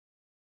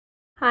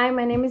Hi,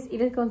 my name is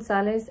Edith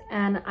Gonzalez,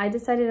 and I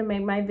decided to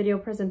make my video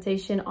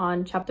presentation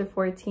on chapter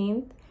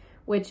 14,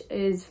 which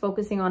is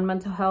focusing on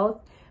mental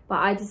health, but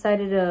I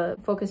decided to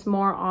focus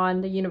more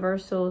on the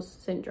universal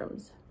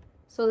syndromes.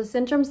 So the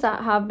syndromes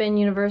that have been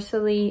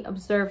universally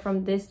observed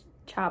from this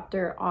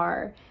chapter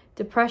are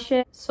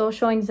depression,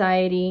 social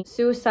anxiety,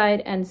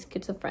 suicide, and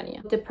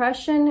schizophrenia.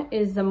 Depression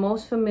is the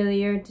most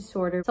familiar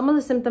disorder. Some of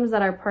the symptoms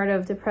that are part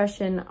of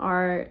depression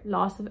are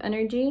loss of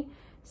energy,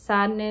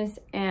 sadness,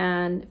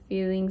 and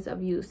feelings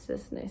of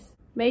uselessness.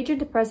 Major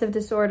depressive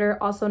disorder,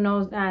 also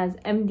known as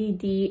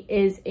MDD,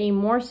 is a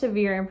more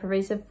severe and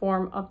pervasive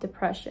form of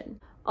depression.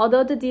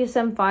 Although the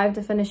DSM-5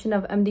 definition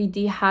of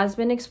MDD has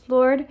been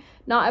explored,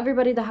 not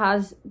everybody that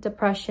has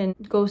depression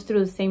goes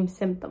through the same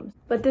symptoms.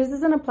 But this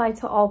doesn't apply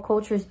to all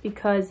cultures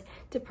because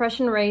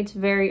depression rates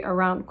vary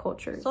around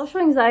cultures.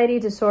 Social anxiety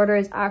disorder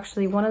is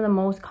actually one of the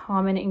most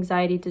common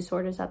anxiety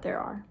disorders that there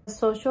are.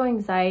 Social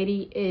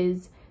anxiety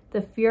is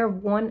the fear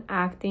of one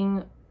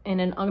acting in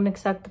an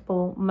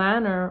unacceptable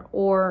manner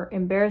or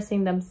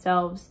embarrassing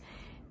themselves,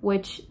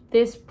 which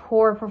this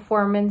poor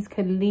performance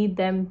could lead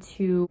them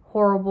to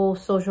horrible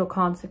social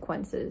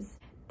consequences.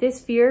 This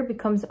fear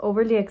becomes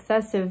overly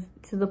excessive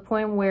to the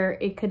point where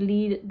it could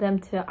lead them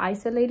to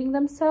isolating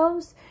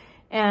themselves,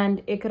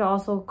 and it could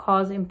also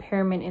cause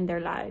impairment in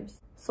their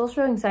lives.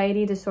 Social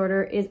anxiety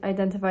disorder is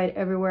identified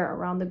everywhere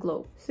around the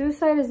globe.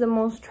 Suicide is the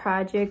most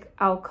tragic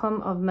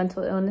outcome of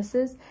mental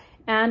illnesses,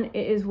 and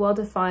it is well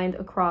defined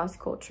across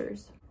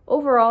cultures.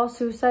 Overall,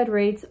 suicide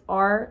rates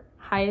are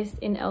highest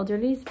in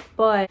elderlies,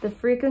 but the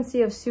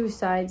frequency of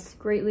suicides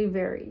greatly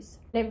varies.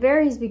 And it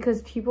varies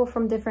because people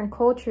from different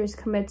cultures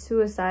commit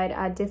suicide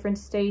at different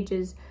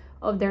stages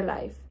of their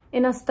life.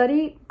 In a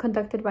study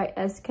conducted by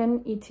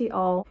Esken et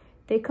al.,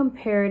 they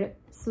compared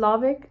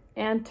Slavic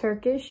and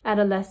Turkish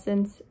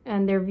adolescents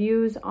and their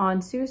views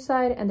on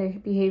suicide and their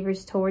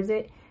behaviors towards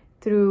it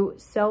through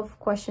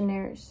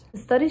self-questionnaires. The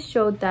studies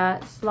showed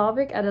that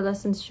Slavic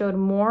adolescents showed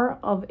more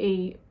of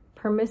a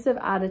permissive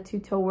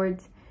attitude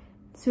towards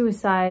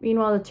suicide.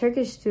 Meanwhile, the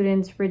Turkish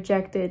students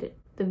rejected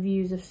the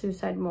views of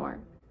suicide more.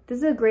 This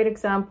is a great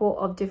example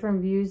of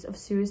different views of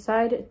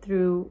suicide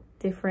through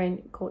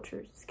different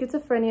cultures.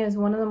 Schizophrenia is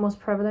one of the most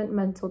prevalent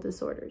mental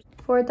disorders.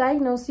 For a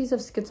diagnosis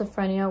of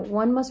schizophrenia,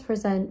 one must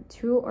present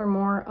 2 or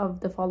more of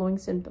the following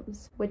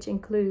symptoms, which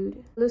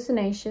include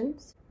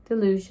hallucinations,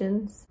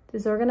 delusions,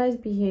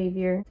 disorganized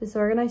behavior,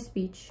 disorganized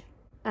speech,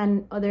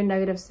 and other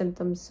negative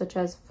symptoms such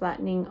as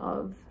flattening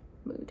of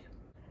mood.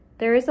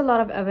 There is a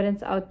lot of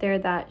evidence out there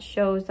that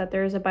shows that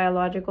there is a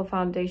biological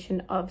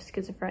foundation of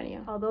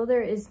schizophrenia. Although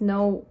there is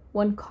no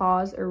one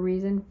cause or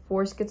reason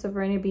for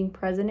schizophrenia being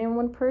present in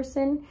one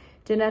person,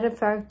 genetic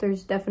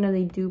factors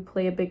definitely do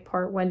play a big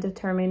part when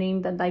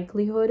determining the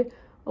likelihood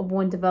of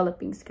one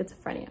developing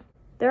schizophrenia.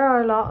 There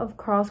are a lot of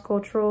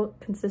cross-cultural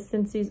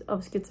consistencies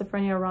of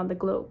schizophrenia around the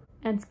globe,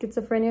 and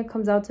schizophrenia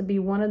comes out to be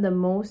one of the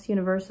most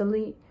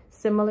universally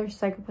similar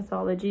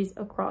psychopathologies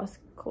across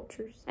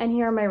cultures. And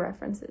here are my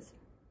references.